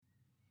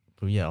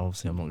But yeah,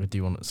 obviously I'm not going to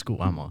do one at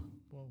school, am I?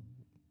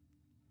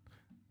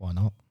 Why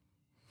not?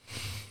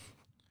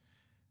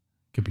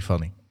 Could be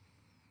funny.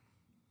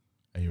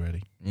 Are you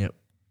ready? Yep.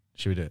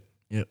 Should we do it?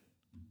 Yep.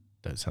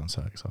 Don't sound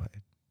so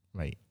excited.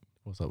 Mate,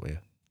 what's up with you?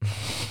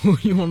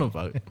 What are you on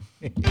about?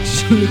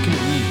 Just looking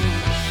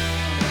at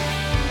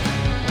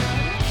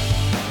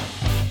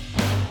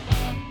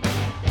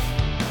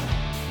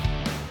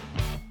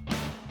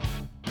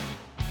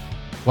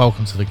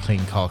Welcome to the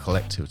Clean Car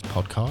Collective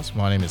podcast.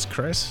 My name is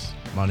Chris.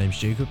 you. My name's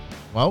Jacob.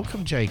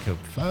 Welcome, Jacob.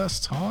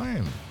 First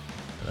time.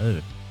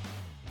 Hello.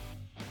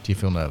 Do you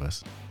feel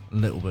nervous? A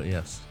little bit,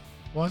 yes.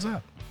 Why is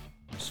that?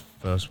 It's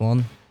first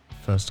one.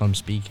 First time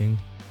speaking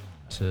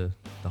to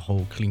the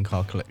whole Clean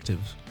Car Collective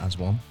as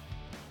one.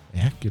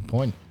 Yeah, good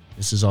point.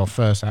 This is our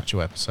first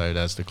actual episode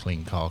as the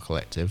Clean Car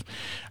Collective,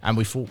 and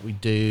we thought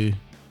we'd do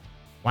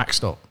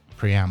Waxstock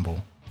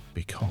preamble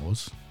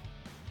because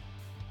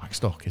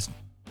Waxstock is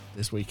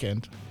this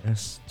weekend.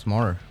 Yes,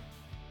 tomorrow.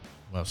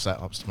 Well,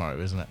 setup's tomorrow,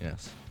 isn't it?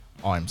 Yes.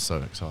 I'm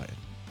so excited.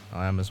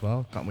 I am as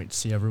well. Can't wait to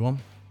see everyone.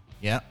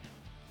 Yeah.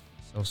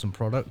 Sell some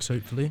products,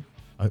 hopefully.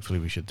 Hopefully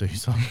we should do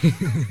some.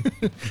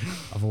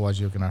 Otherwise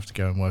you're going to have to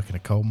go and work in a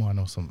coal mine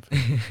or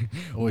something.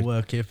 Or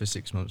work here for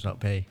 6 months without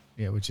pay.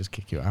 Yeah, we'll just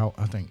kick you out,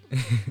 I think.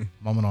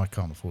 Mum and I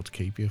can't afford to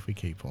keep you if we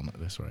keep on at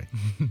this rate.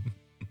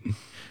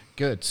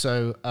 Good.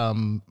 So,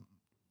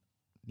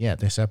 yeah,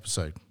 this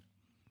episode,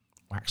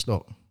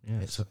 Waxstock.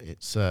 Yes.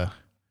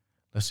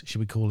 Should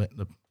we call it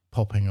the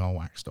popping our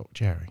Waxstock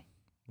cherry?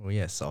 Well,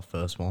 yes, our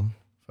first one.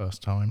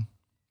 First time.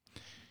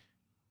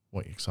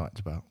 What are you excited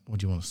about? What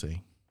do you want to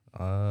see?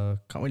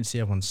 Can't wait to see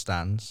everyone's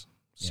stands,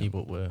 see Yeah.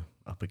 what we're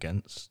up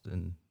against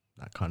in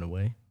that kind of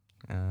way,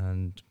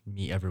 and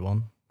meet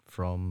everyone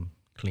from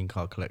Clean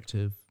Car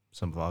Collective,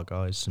 some of our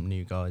guys, some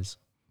new guys.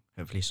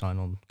 Hopefully sign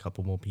on a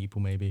couple more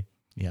people maybe.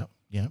 Yeah,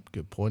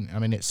 good point. I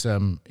mean, it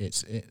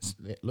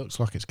looks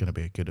like it's going to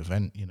be a good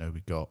event. You know,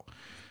 we've got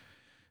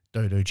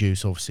Dodo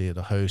Juice, obviously, are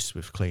the hosts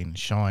with Clean and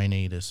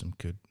Shiny. There's some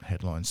good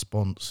headline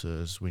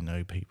sponsors. We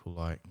know people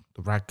like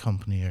the Rag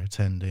Company are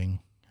attending.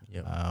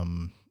 Yeah.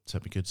 So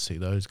it'd be good to see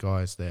those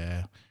guys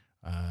there.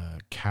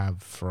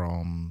 Cav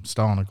from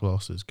Starner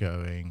Gloss is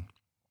going.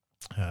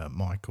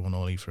 Michael and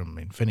Ollie from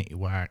Infinity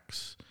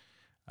Wax.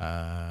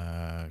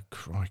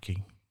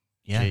 Crikey.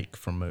 Yeah. Jake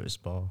from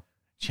Motorspar.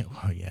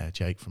 Well, yeah,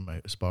 Jake from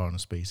Motorspar and the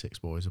Speed 6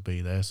 boys will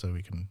be there, so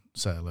we can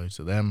say hello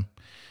to them.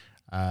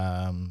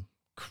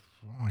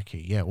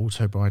 Crikey, yeah,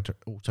 Auto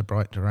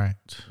Bright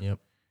Direct. Yep.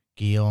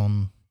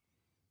 Guion,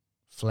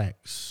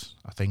 Flex,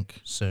 I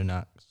think.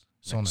 Sonax.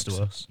 Next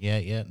to us.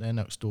 Yeah, they're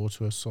next door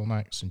to us.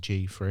 Sonax and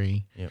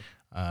G3. Yep.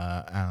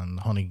 And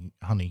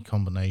Honey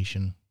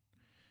Combination.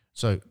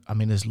 So, I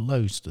mean, there's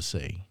loads to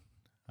see.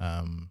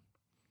 Obviously,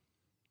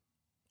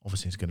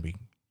 it's going to be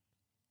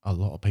a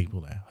lot of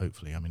people there,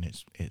 hopefully. I mean,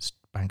 it's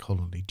Bank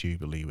Holiday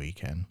Jubilee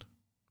weekend.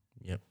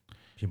 Yep.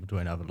 People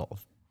don't have a lot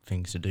of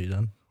things to do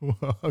then.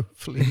 Well,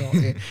 hopefully not.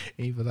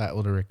 Either that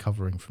or they're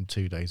recovering from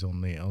 2 days on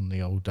the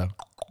old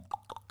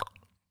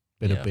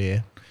bit of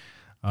beer.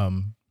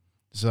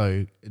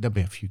 So there'll be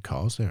a few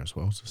cars there as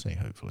well to see,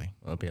 hopefully.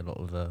 There'll be a lot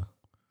of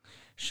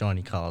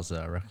shiny cars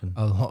there, I reckon.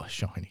 A lot of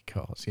shiny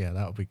cars. Yeah,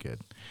 that'll be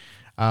good.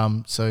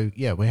 So,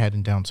 yeah, we're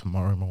heading down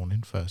tomorrow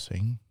morning first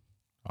thing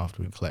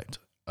after we collect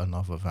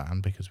another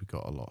van because we've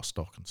got a lot of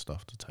stock and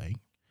stuff to take.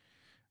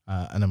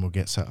 And then we'll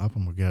get set up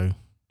and we'll go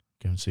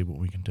and see what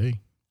we can do.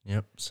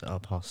 Yep. Set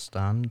up our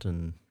stand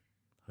and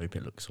hope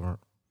it looks all right.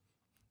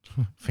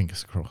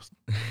 Fingers crossed.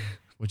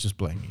 We'll just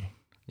blame you.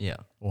 Yeah.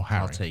 Or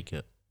Harry. I'll take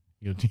it.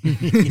 You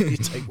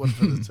take one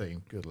for the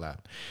team. Good lad.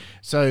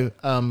 So,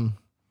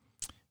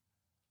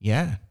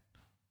 yeah.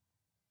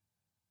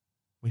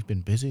 We've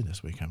been busy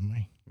this week, haven't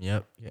we?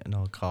 Yep. Getting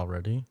our car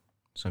ready.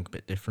 Something a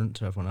bit different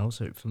to everyone else,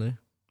 hopefully.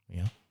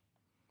 Yeah.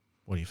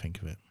 What do you think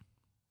of it?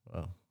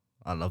 Well,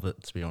 I love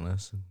it, to be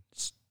honest.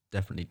 It's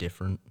definitely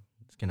different.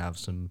 It's going to have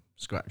some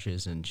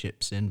scratches and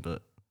chips in,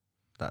 but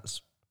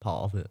that's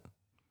part of it.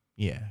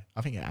 Yeah.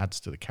 I think it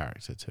adds to the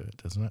character to it,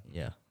 doesn't it?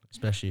 Yeah.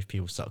 Especially if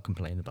people start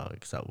complaining about it,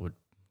 because it would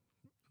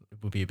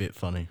be a bit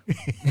funny.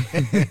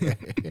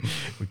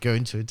 We're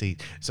going to a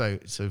deep. So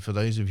for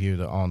those of you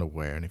that aren't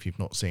aware, and if you've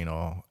not seen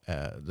our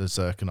the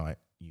Zirconite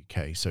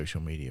UK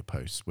social media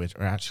posts, we're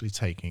actually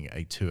taking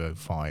a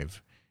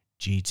 205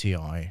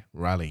 GTI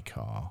rally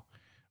car,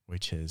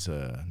 which is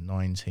a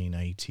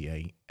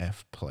 1988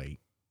 F plate,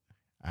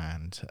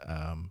 and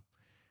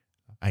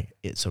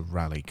it's a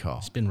rally car.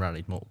 It's been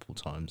rallied multiple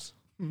times.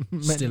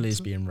 Still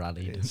is being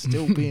rallied. It's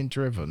still being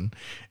driven.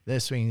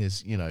 This thing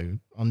is,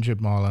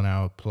 100 mile an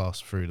hour plus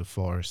through the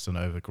forest and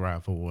over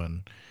gravel.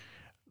 And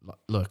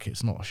look,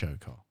 it's not a show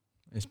car.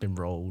 It's been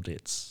rolled.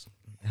 It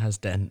has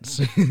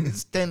dents.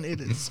 It's dented.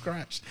 It's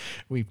scratched.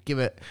 We give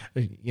it,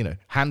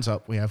 hands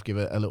up. We have give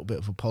it a little bit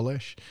of a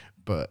polish.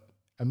 But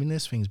I mean,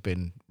 this thing's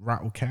been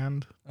rattle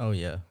canned. Oh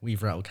yeah,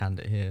 we've rattle canned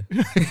it here.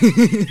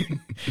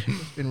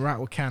 It's been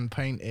rattle can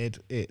painted.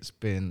 It's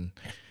been.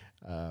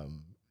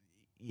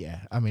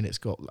 Yeah, I mean,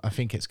 I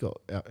think it's got,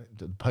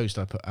 the post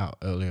I put out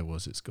earlier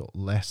was it's got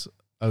less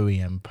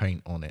OEM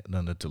paint on it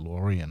than a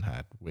DeLorean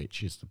had,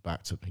 which is the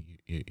Back to the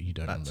you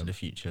don't Back to remember. the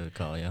Future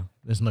car, yeah.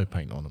 There's no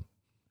paint on them.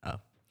 Oh.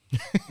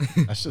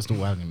 That's just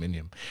all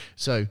aluminium.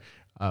 So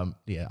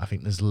yeah, I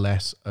think there's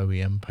less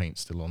OEM paint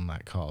still on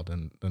that car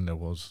than there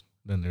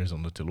is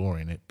on the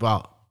DeLorean.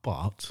 But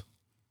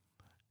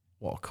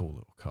what a cool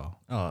little car.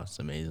 Oh, it's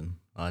amazing.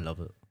 I love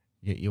it.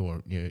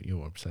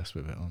 You're obsessed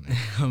with it, aren't you?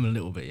 I'm a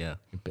little bit, yeah.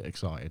 You're a bit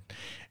excited.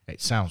 It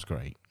sounds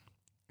great.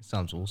 It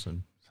sounds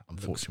awesome.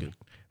 Unfortunately,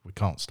 we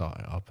can't start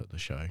it up at the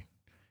show.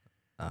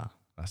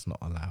 That's not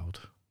allowed.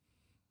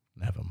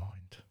 Never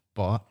mind.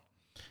 But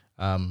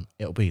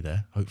it'll be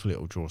there. Hopefully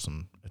it'll draw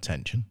some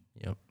attention.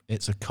 Yep.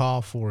 It's a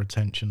car for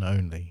attention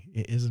only.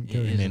 It isn't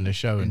going in the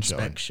show and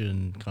showing.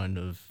 Inspection, kind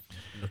of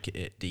look at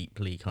it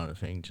deeply kind of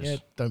thing.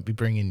 Just Don't be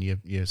bringing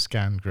your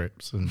scan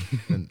grips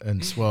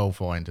and swirl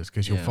finders,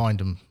 because you'll find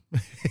them.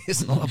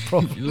 It's not a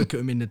problem. You look at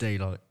them in the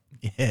daylight.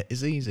 Yeah,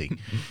 it's easy.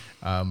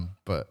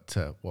 But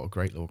what a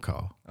great little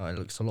car. Oh, it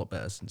looks a lot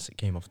better since it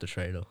came off the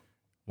trailer.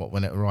 What,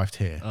 when it arrived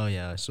here? Oh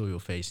yeah, I saw your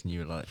face and you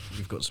were like,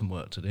 "We've got some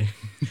work to do."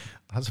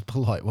 That's a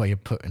polite way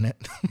of putting it.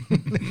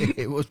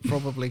 It was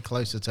probably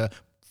closer to.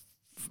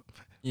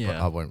 Yeah, but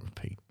I won't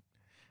repeat.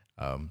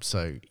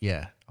 So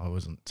yeah, I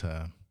wasn't.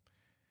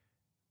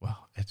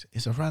 Well,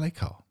 it's a rally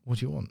car. What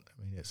do you want?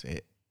 I mean,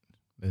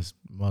 there's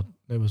mud.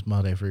 There was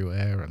mud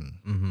everywhere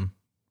and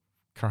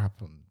crap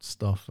and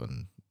stuff.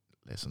 And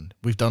listen,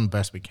 we've done the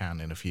best we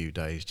can in a few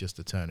days just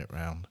to turn it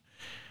round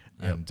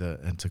and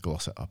to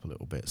gloss it up a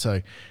little bit.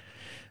 So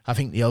I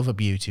think the other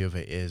beauty of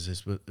it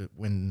is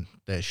when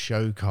there's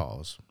show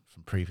cars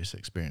from previous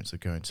experience of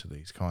going to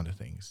these kind of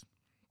things,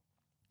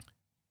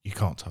 you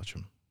can't touch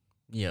them.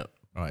 Yep.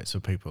 Right. So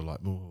people are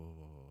like,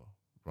 "Whoa,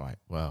 right,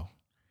 well,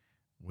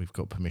 we've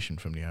got permission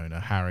from the owner,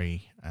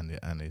 Harry, and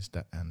his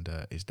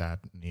dad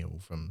Neil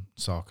from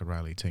Sarka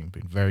Rally Team,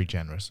 been very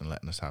generous and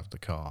letting us have the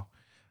car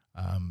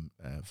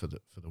for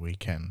the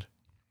weekend,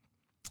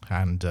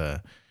 and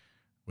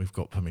we've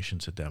got permission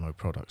to demo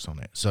products on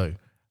it. So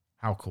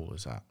how cool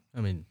is that? I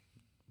mean,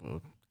 well,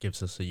 it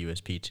gives us a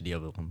USP to the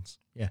other ones.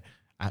 Yeah,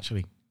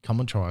 actually, come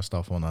and try our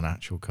stuff on an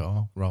actual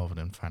car rather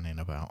than fanning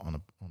about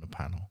on a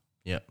panel.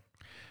 Yep.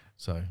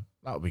 So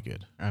that would be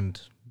good.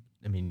 And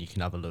I mean, you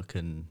can have a look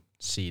and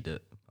see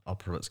that our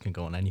products can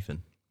go on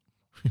anything.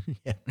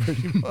 Yeah,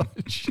 pretty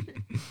much.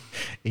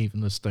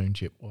 Even the stone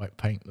chip white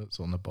paint that's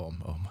on the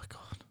bottom. Oh my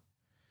god.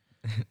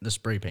 The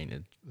spray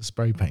painted. The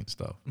spray paint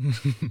stuff.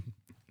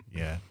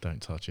 Yeah,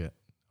 don't touch it.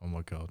 Oh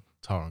my god.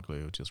 Tar and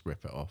glue will just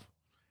rip it off.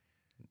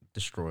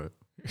 Destroy it.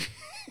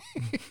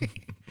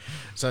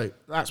 So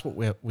that's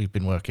what we've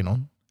been working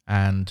on.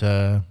 And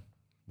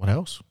what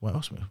else?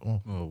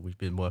 Oh. Well, we've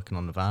been working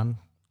on the van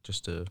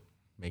just to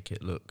make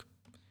it look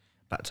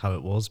back to how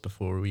it was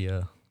before we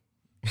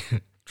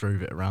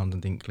drove it around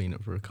and didn't clean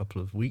it for a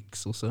couple of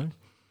weeks or so.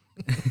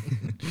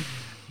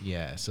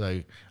 Yeah,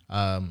 so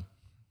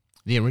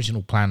the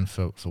original plan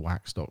for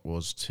Waxstock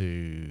was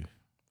to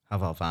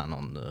have our van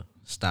on the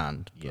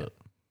stand. Yeah. But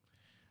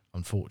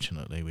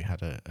unfortunately, we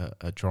had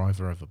a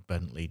driver of a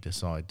Bentley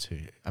decide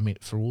to, I mean,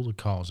 for all the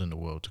cars in the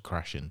world to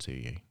crash into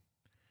you,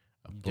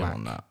 a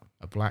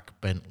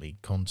black Bentley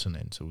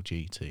Continental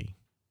GT,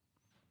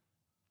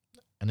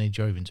 and he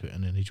drove into it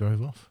and then he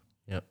drove off.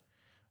 Yep.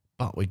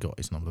 But we got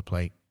his number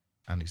plate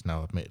and he's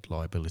now admitted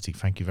liability.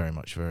 Thank you very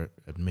much for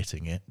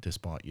admitting it,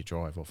 despite your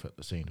drive off at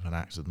the scene of an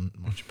accident.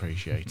 Much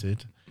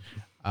appreciated.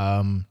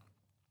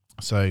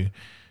 So,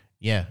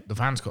 yeah, the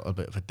van's got a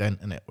bit of a dent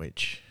in it,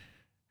 which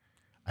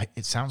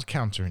it sounds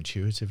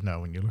counterintuitive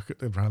now when you look at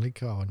the rally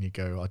car and you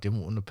go, I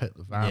didn't want to put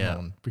the van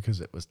on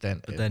because it was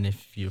dented. But then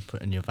if you're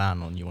putting your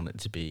van on, you want it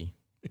to be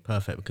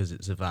perfect because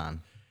it's a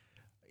van.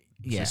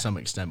 Yeah. To some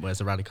extent, whereas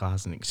a rally car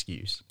has an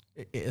excuse.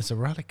 It's a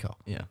rally car.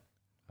 Yeah.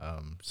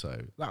 So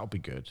that'll be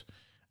good.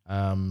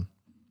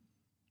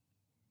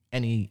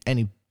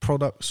 Any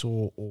products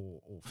or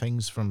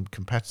things from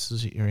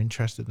competitors that you're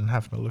interested in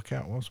having a look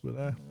at whilst we're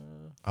there?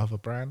 Other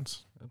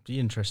brands? It'd be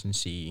interesting to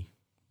see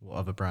what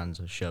other brands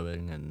are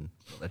showing and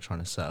what they're trying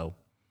to sell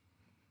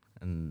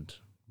and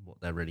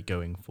what they're really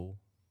going for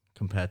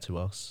compared to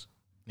us.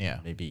 Yeah.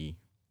 Maybe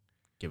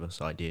give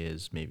us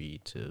ideas,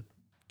 maybe to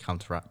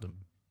counteract them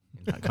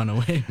in that kind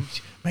of way.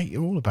 Mate,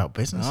 you're all about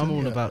business. I'm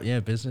all about,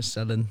 business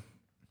selling.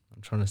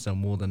 I'm trying to sell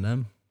more than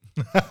them.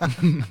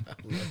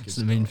 It's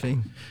the main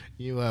thing.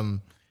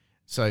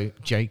 So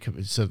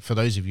Jacob, so for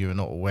those of you who are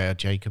not aware,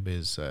 Jacob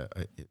is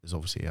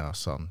obviously our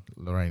son.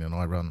 Lorraine and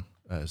I run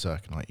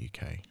Zirconite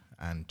UK,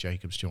 and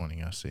Jacob's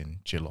joining us in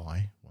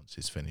July once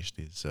he's finished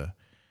his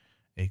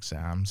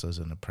exams as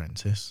an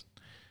apprentice.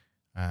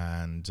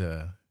 And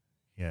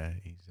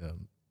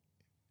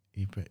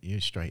you're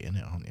straight in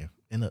it, aren't you?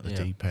 In at the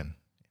deep end.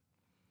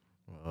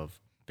 Well, I've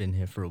been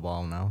here for a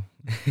while now,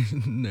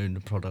 known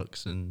the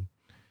products and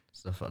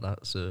stuff like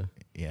that. So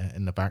yeah,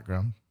 in the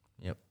background.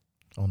 Yep.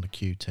 On the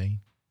QT.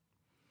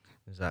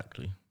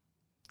 Exactly.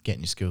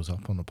 Getting your skills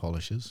up on the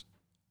polishers.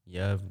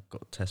 Yeah, I've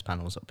got test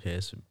panels up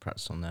here, so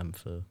practice on them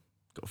for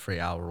got 3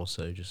 hours or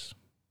so. Just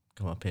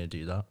come up here and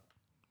do that.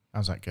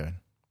 How's that going?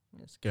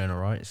 It's going all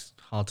right. It's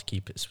hard to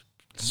keep it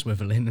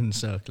swiveling and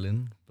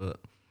circling, but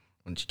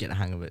once you get the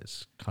hang of it,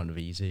 it's kind of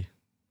easy.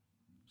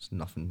 It's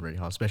nothing really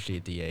hard, especially a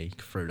DA. You can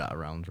throw that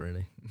around,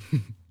 really.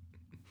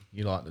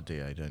 You like the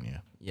DA, don't you?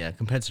 Yeah,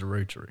 compared to the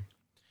rotary.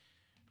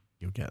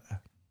 You'll get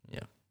there.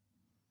 Yeah.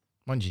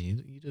 Mind you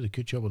did a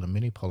good job with the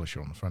mini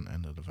polisher on the front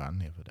end of the van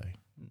the other day.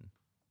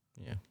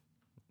 Yeah.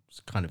 It's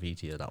kind of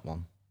easier, that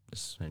one.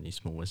 It's only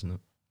small, isn't it?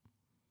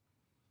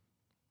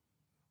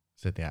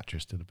 Said the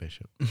actress to the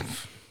bishop.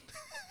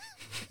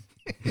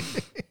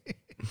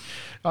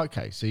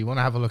 Okay, so you want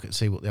to have a look at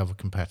see what the other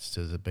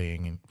competitors are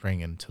bringing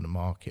to the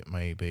market,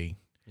 maybe.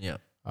 Yeah.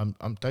 I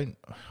don't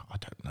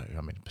know.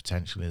 I mean,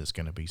 potentially there's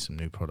going to be some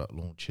new product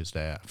launches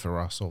there for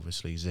us.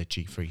 Obviously,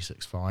 ZG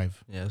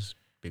 365 Yeah, it's a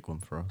big one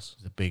for us.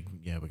 is a big.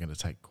 Yeah, we're going to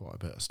take quite a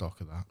bit of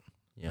stock of that.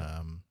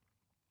 Yeah.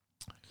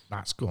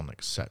 That's gone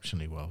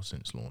exceptionally well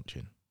since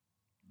launching.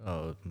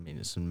 Oh, I mean,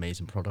 it's an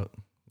amazing product.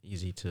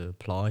 Easy to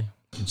apply.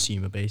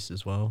 Consumer based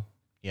as well.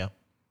 Yeah.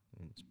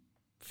 In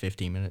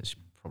 15 minutes,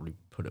 you probably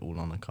put it all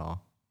on a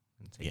car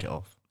and take it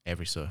off.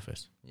 Every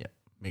surface. Yeah.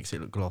 Makes it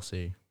look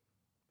glossy.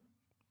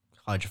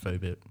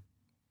 Hydrophobic.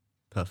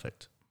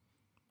 Perfect.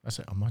 That's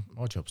it.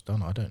 My job's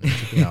done. I don't need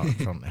to be out in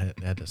front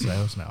head of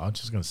sales now. I'm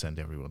just going to send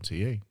everyone to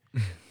you.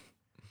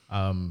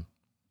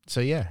 So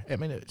yeah, I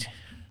mean,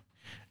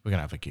 we're going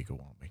to have a giggle,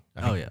 aren't we?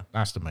 Yeah.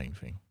 That's the main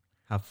thing.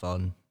 Have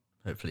fun.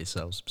 Hopefully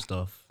sell some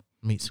stuff.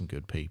 Meet some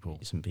good people.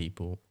 Meet some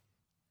people.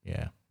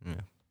 Yeah.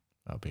 Yeah.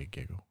 That'll be a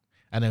giggle.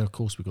 And then, of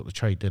course, we've got the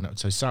trade dinner.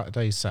 So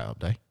Saturday is setup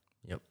day.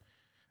 Yep.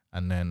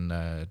 And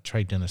then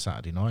trade dinner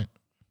Saturday night.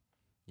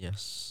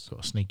 Yes.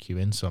 Got to sneak you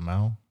in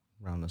somehow.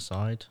 Round the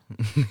side.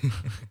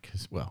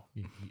 Because, well,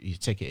 you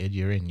ticketed,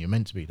 you're in. You're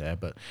meant to be there.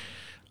 But,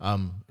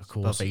 of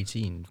course... Above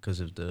 18 because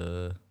of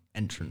the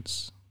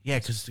entrance. Yeah,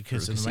 because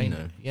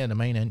the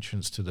main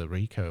entrance to the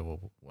Rico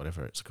or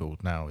whatever it's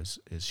called now is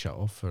shut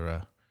off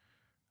for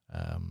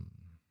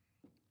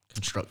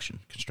construction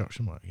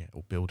work,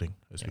 or building,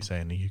 as we say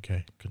in the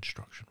UK,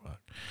 construction work.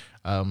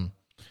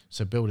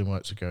 So building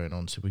works are going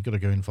on. So we've got to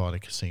go in via the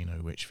casino,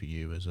 which for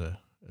you as a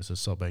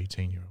sub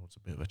 18-year-old is a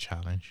bit of a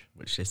challenge.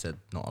 Which they said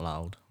not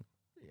allowed.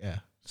 Yeah.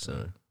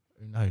 So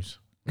who knows?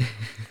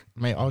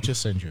 Mate, I'll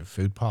just send you a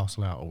food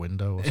parcel out a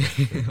window or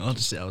something. I'll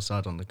just sit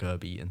outside on the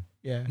curb eating.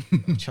 Yeah,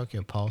 I'll chuck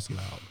you a parcel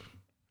out.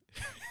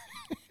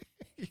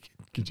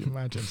 Could you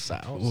imagine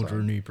sat outside? Order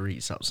an Uber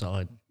Eats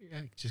outside.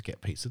 Yeah, just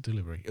get pizza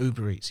delivery.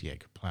 Uber Eats, yeah,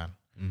 good plan.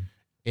 Mm.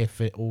 If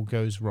it all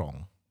goes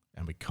wrong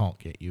and we can't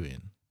get you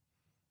in,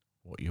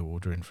 what you're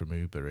ordering from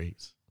Uber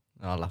Eats?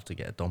 I'll have to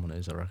get a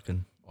Domino's, I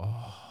reckon.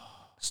 Oh,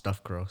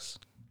 Stuffed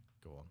crust.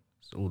 go on.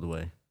 It's all the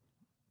way.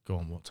 Go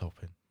on, what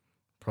topping?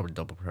 Probably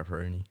double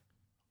pepperoni.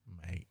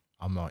 Mate,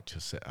 I might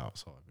just sit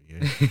outside with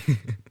you.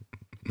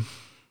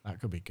 That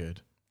could be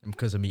good. And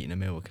because I'm eating a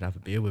meal, I could have a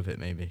beer with it,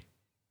 maybe.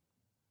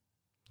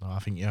 No, I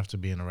think you have to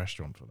be in a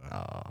restaurant for that.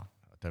 Ah.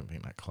 I don't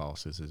think that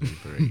classes as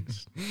Uber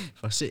Eats.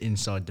 If I sit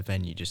inside the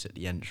venue, just at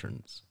the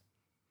entrance.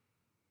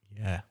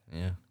 Yeah.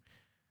 Yeah.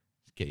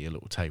 Get your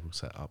little table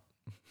set up.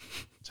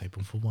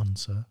 Table for one,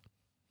 sir.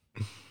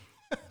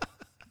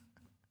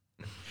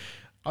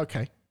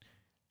 Okay.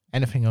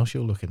 Anything else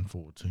you're looking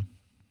forward to?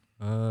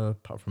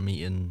 Apart from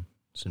meeting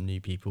some new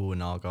people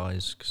and our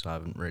guys, because I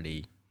haven't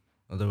really,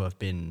 although I've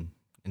been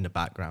in the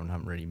background, I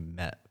haven't really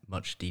met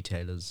much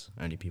detailers,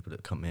 only people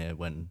that come here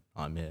when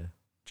I'm here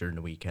during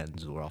the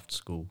weekends or after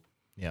school.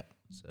 Yep.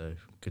 So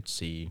good to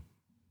see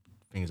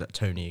things like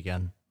Tony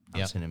again. I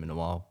haven't seen him in a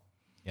while.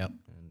 Yep.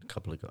 And a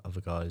couple of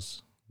other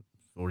guys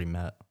already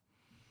met.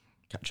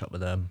 Catch up with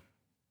them.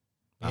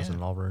 Baz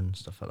and Laura and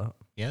stuff like that.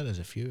 Yeah, there's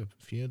a few of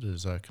the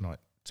Zirconite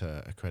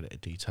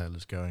accredited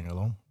detailers going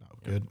along. That was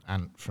good.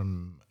 Ant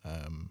from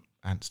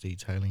Ant's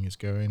Detailing is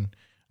going.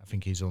 I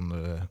think he's on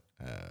the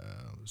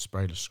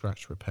sprayless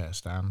scratch repair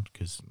stand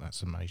because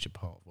that's a major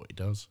part of what he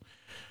does.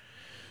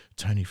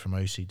 Tony from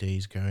OCD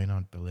is going,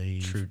 I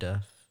believe.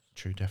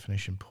 True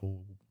Definition.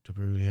 Paul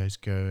DeBrulier's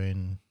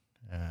going.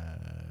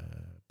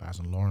 Baz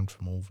and Lauren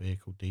from All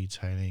Vehicle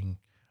Detailing.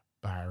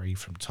 Barry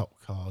from Top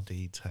Car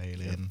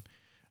Detailing.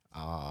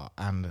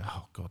 And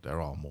oh god,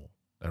 there are more.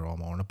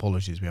 And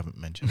apologies, we haven't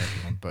mentioned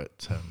everyone,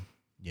 but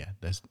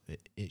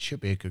it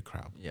should be a good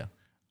crowd. Yeah.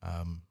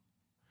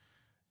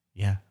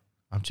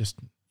 I'm just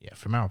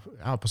from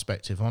our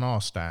perspective on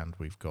our stand,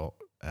 we've got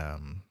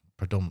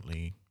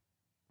predominantly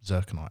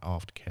Zirconite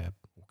aftercare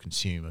or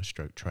consumer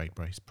stroke trade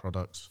based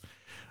products.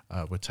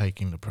 We're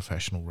taking the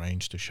professional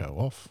range to show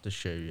off.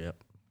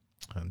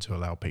 And to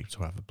allow people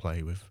to have a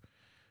play with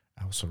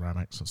our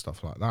ceramics and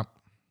stuff like that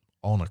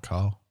on a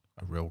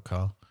real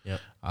car. Yep.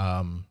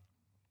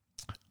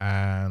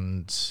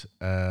 And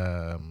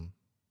we're going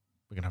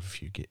to have a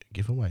few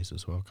giveaways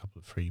as well, a couple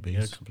of freebies.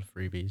 Yeah, a couple of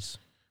freebies.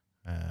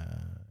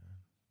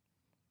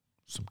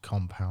 Some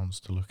compounds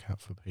to look at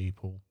for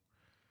people.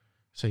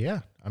 So,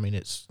 yeah, we're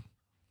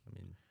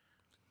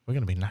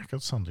going to be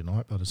knackered Sunday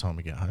night by the time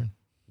we get home.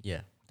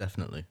 Yeah,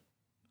 definitely.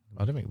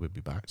 I don't think we'll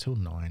be back till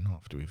 9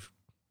 after we've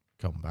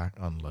come back,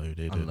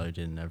 unloaded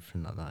and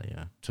everything like that,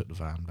 yeah. Took the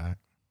van back.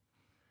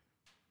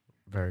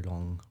 Very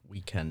long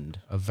weekend.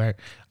 A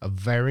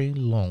very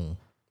long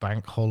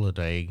bank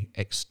holiday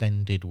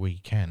extended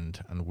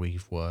weekend, and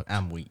we've worked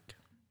And week.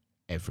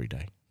 every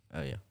day.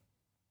 Oh, yeah.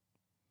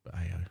 But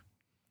hey,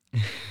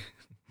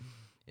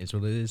 It's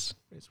what it is.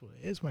 it's what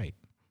it is, mate.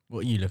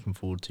 What are you looking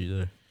forward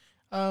to,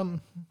 though?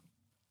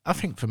 I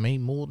think for me,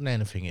 more than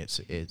anything,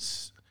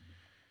 it's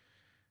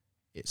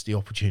the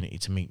opportunity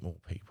to meet more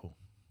people.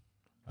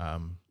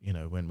 You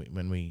know,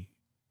 when we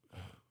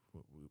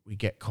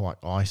get quite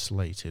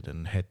isolated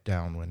and head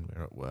down when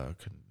we're at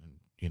work, and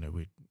you know,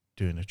 we're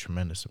doing a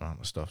tremendous amount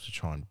of stuff to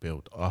try and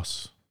build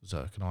us,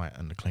 Zerkanite,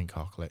 and the Clean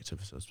Car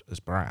Collective as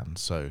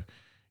brands. So,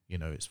 you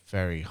know, it's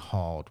very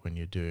hard when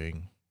you're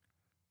doing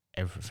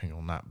everything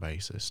on that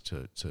basis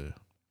to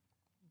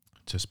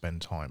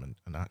spend time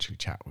and actually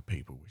chat with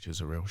people, which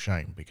is a real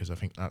shame, because I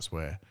think that's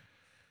where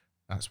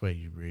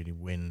you really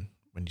win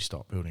when you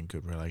start building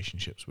good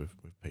relationships with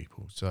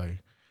people. So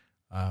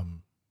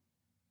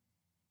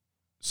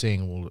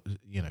seeing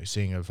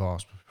a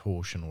vast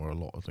proportion or a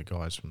lot of the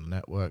guys from the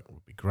network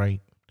would be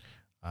great.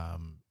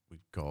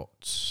 We've got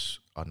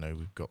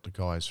the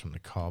guys from the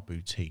Car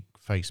Boutique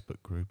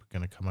Facebook group are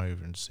going to come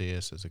over and see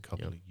us. There's a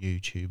couple of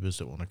YouTubers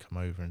that want to come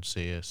over and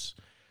see us.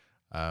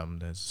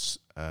 There's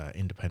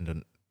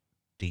independent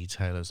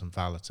detailers and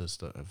valeters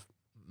that have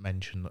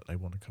mentioned that they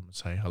want to come and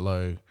say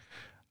hello.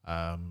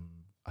 I'm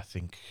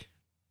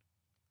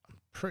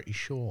pretty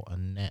sure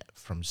Annette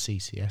from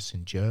CCS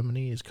in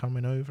Germany is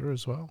coming over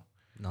as well.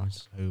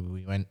 Nice. Who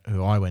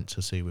I went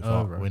to see with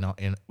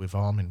with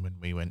Armin when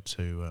we went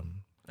to.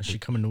 Is she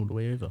coming all the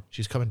way over?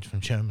 She's coming from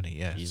Germany,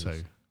 yeah. Jesus.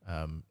 So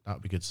that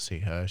would be good to see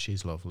her.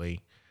 She's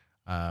lovely,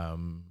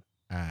 and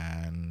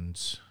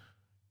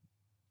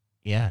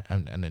yeah,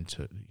 and then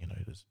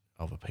there's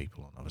other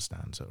people on other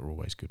stands that are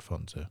always good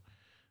fun to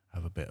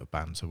have a bit of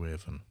banter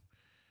with and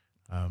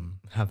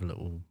have a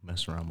little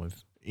mess around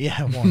with.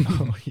 Yeah, why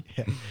not?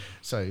 Yeah.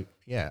 So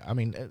yeah, I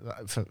mean,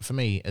 for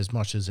me, as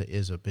much as it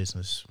is a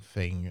business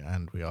thing,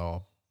 and we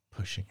are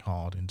pushing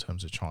hard in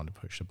terms of trying to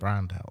push the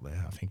brand out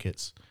there, I think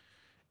it's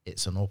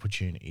an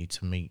opportunity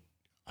to meet,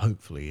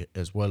 hopefully,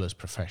 as well as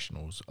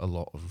professionals, a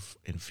lot of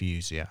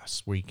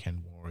enthusiasts,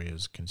 weekend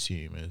warriors,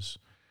 consumers,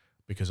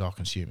 because our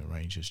consumer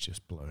range is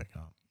just blowing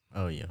up.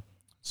 Oh yeah.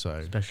 So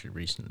especially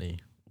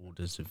recently,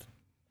 orders have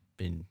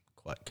been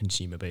quite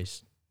consumer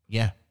based.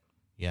 Yeah,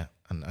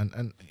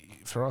 and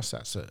for us,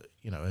 that's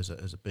as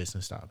a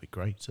business, that would be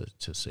great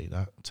to see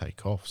that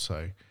take off.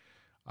 So,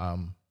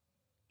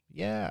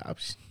 yeah, I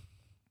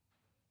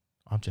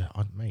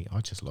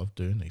just love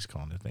doing these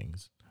kind of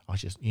things. I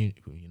just you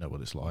know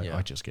what it's like. Yeah.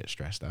 I just get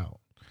stressed out.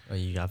 Oh,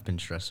 you have been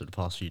stressed for the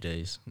past few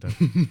days.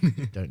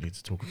 Don't need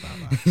to talk about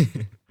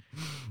that.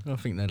 I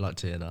think they'd like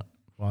to hear that.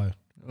 Why?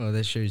 Well,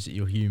 that shows that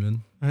you're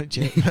human. Oh,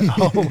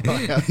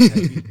 right,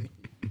 okay.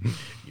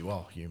 You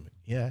are human.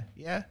 Yeah.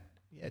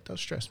 It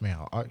does stress me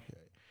out.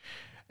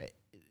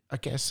 I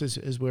guess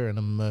as we're an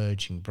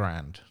emerging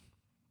brand,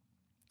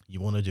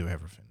 you want to do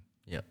everything.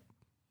 Yep.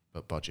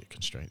 But budget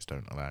constraints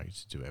don't allow you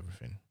to do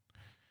everything.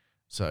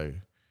 So,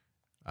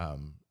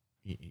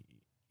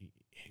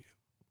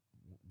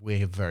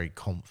 we're very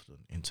confident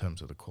in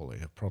terms of the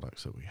quality of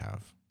products that we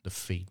have. The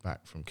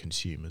feedback from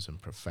consumers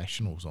and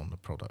professionals on the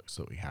products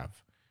that we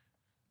have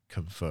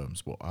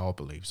confirms what our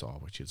beliefs are,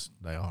 which is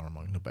they are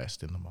among the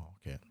best in the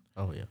market.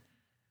 Oh, yeah.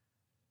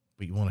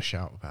 But you want to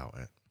shout about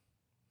it.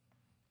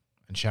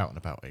 And shouting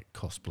about it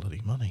costs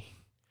bloody money.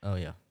 Oh,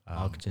 yeah.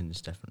 Marketing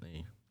is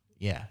definitely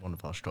one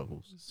of our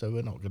struggles. So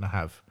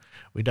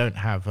we don't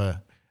have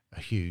a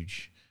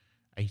huge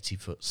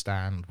 80-foot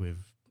stand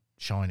with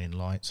shining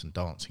lights and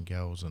dancing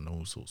girls and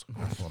all sorts of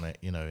crap on it.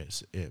 You know,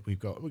 we've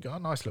got a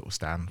nice little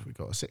stand. We've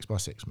got a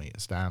 6x6 meter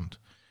stand.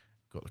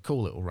 Got a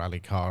cool little rally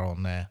car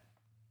on there.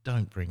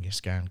 Don't bring your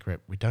scan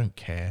grip. We don't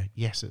care.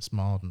 Yes, it's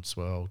marred and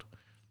swirled,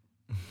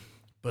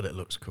 but it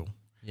looks cool.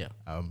 Yeah.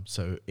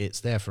 So it's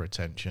there for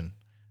attention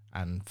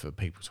and for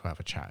people to have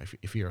a chat.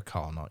 If you're a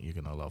car nut, you're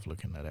gonna love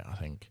looking at it, I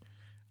think.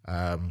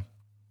 And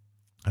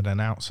then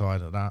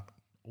outside of that,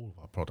 all of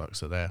our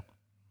products are there.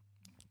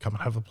 Come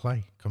and have a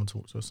play. Come and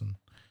talk to us, and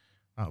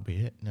that'll be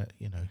it.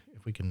 You know,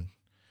 if we can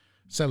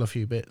sell a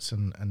few bits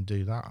and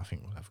do that, I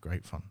think we'll have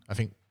great fun. I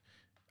think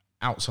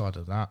outside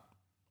of that,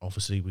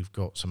 obviously we've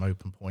got some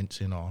open points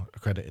in our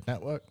accredited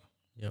network.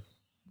 Yep.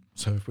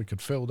 So if we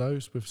could fill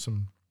those with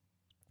some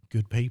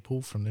good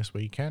people from this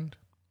weekend,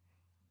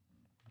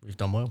 we've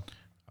done well.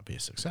 That'd be a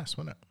success,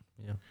 wouldn't it?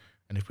 Yeah.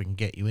 And if we can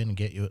get you in and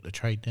get you at the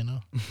trade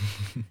dinner,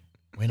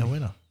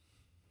 winner.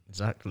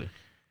 Exactly.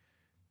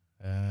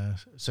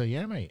 So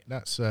yeah, mate,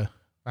 that's it.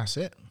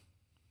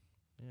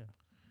 Yeah.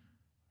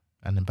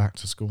 And then back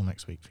to school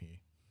next week for you.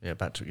 Yeah,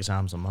 back to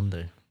exams on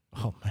Monday.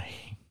 Oh,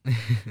 mate.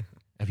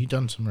 Have you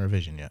done some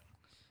revision yet?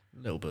 A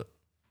little bit.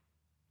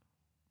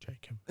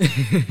 Jacob.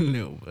 A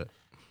little bit.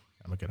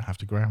 Am I going to have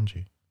to ground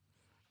you?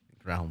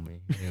 Ground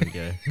me. Here we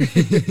go.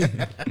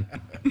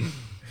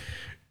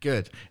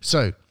 Good.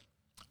 So,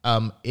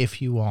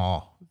 if you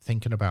are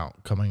thinking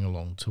about coming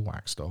along to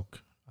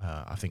Waxstock,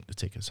 I think the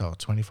tickets are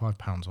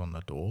 £25 on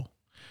the door.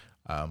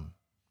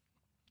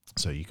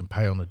 So you can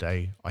pay on the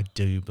day. I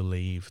do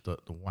believe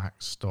that the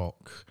wax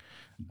stock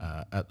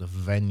at the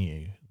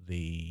venue,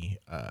 the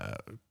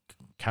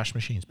cash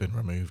machine's been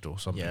removed or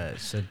something. Yeah, it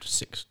said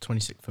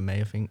 26th of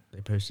May, I think.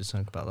 They posted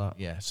something about that.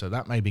 Yeah, so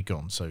that may be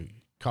gone. So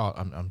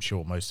I'm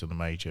sure most of the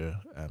major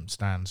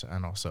stands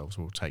and ourselves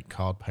will take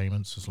card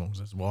payments as long as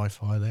there's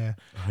Wi-Fi there.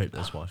 I hope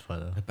there's Wi-Fi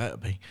there. There better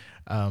be.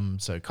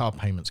 So card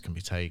payments can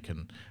be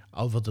taken.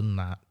 Other than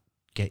that,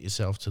 get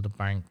yourself to the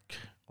bank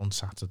on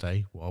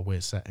Saturday while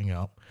we're setting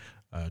up.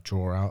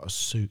 Draw out a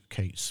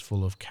suitcase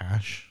full of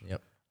cash.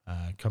 Yep.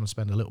 Come and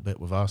spend a little bit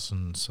with us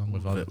and some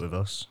with other. With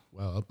us.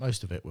 Well,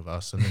 most of it with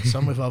us, and then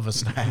some with other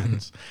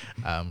stands.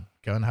 Go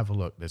and have a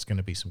look. There's going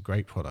to be some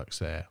great products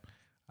there.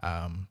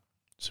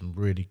 Some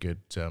really good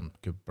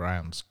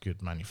brands,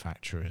 good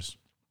manufacturers,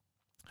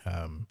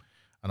 and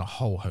a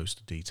whole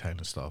host of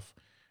detailing stuff.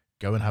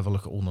 Go and have a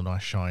look at all the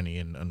nice, shiny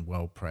and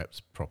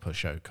well-prepped, proper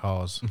show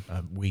cars.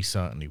 We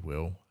certainly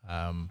will.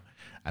 And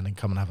then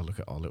come and have a look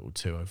at our little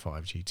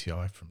 205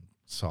 GTI from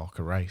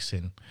Sarka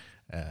Racing.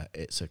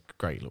 It's a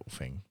great little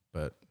thing,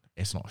 but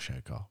it's not a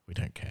show car. We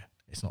don't care.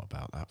 It's not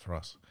about that for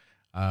us.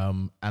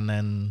 And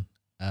then,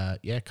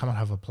 come and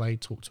have a play.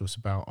 Talk to us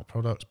about our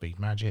products, Bead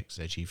Magic,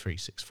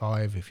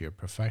 ZG365, if you're a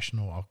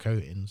professional, our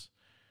coatings.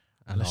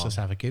 And let's just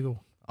have a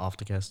giggle.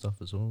 Aftercare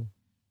stuff as well.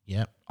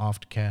 Yep,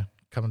 aftercare.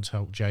 Come and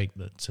tell Jake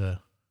that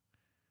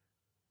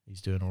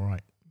he's doing all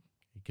right.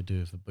 He could do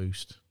with the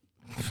boost.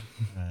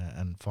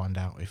 And find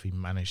out if he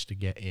managed to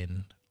get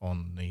in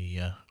on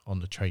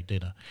the trade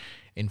dinner.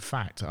 In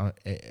fact,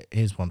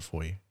 here's one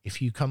for you.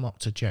 If you come up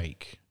to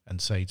Jake and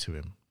say to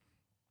him,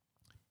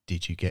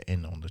 "Did you get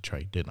in on the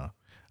trade dinner?"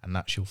 and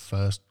that's your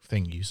first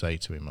thing you say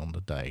to him on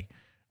the day,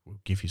 we'll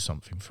give you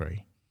something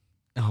free.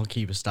 I'll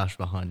keep a stash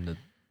behind the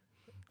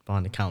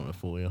counter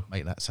for you.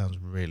 Mate, that sounds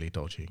really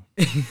dodgy.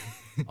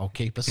 I'll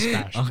keep a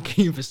stash. I'll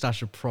keep a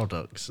stash of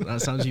products.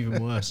 That sounds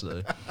even worse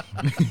though.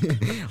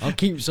 I'll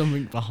keep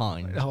something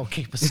behind. I'll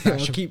keep a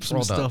stash. I'll keep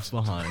some product. stuff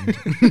behind.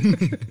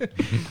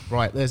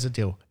 Right, there's a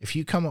deal. If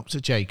you come up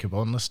to Jacob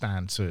on the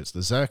stand, so it's the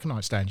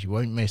Zirconite stand, you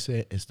won't miss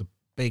it. It's the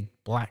big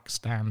black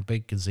stand,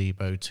 big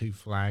gazebo, 2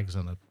 flags,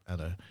 and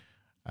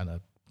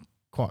a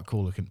quite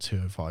cool looking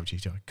 205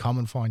 GTI. Come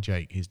and find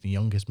Jake. He's the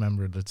youngest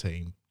member of the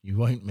team. You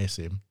won't miss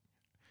him.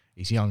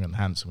 He's young and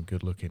handsome and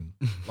good looking,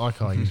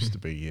 like I used to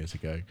be years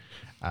ago.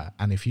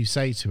 And if you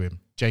say to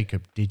him,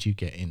 "Jacob, did you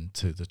get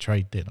into the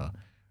trade dinner?"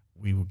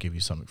 we will give you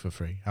something for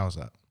free. How's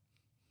that?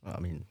 Well, I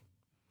mean,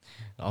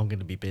 I'm going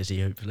to be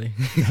busy, hopefully.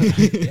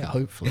 Yeah,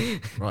 hopefully.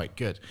 Right,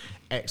 good.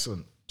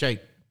 Excellent.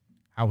 Jake,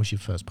 how was your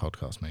first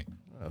podcast, mate?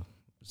 Well,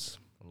 it's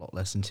a lot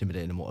less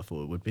intimidating than what I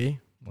thought it would be.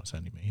 Well, it's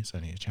only me. It's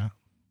only a chat.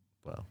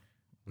 Well,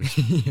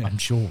 I'm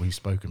sure we've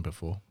spoken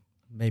before.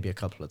 maybe a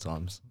couple of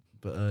times.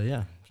 But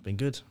it's been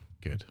good.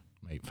 Good.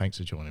 Mate, thanks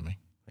for joining me.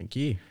 Thank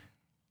you.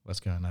 Let's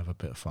go and have a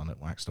bit of fun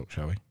at Waxstock,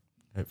 shall we?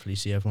 Hopefully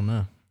see everyone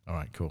there. All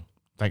right, cool.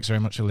 Thanks very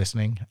much for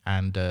listening,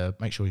 and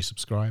make sure you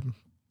subscribe.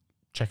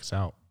 Check us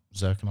out,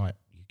 Zirconite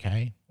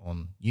UK,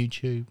 on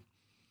YouTube,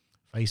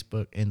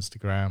 Facebook,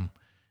 Instagram,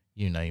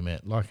 you name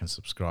it. Like and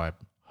subscribe.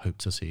 Hope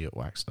to see you at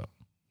Waxstock.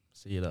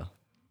 See you there.